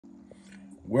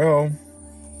Well,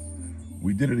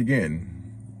 we did it again.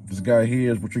 This guy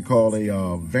here is what you call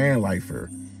a van lifer,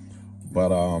 but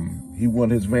he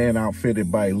wanted his van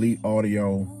outfitted by Elite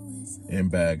Audio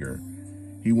and Bagger.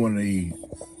 He wanted a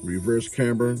reverse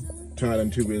camera tied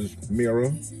into his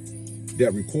mirror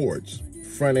that records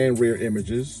front and rear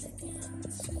images.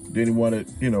 Then he wanted,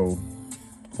 of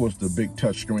course, the big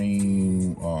touch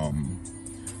screen,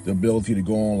 the ability to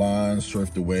go online,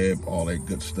 surf the web, all that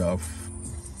good stuff.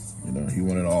 He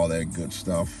wanted all that good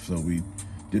stuff, so we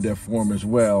did that for him as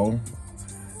well.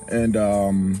 And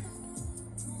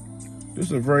this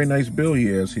is a very nice build he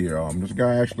has here. This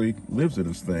guy actually lives in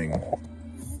this thing.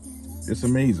 It's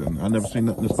amazing. I've never seen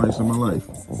nothing this nice in my life.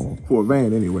 For a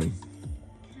van, anyway.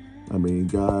 I mean,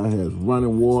 guy has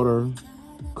running water,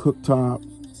 cooktop,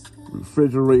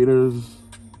 refrigerators.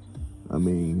 I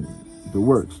mean, the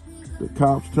works. The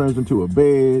couch turns into a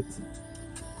bed.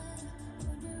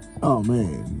 Oh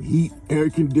man, heat,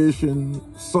 air conditioned,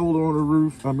 solar on the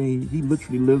roof. I mean, he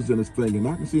literally lives in this thing, and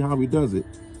I can see how he does it.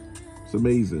 It's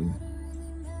amazing.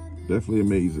 Definitely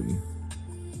amazing.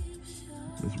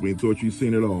 We thought you'd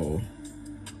seen it all.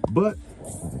 But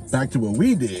back to what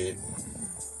we did.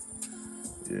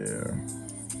 Yeah,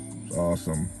 it's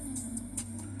awesome.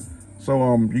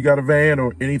 So you got a van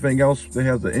or anything else that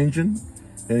has an engine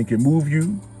and it can move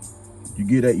you, you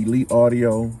get that Elite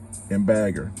Audio and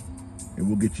Bagger, and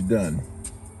we'll get you done.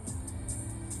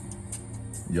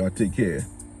 Y'all take care.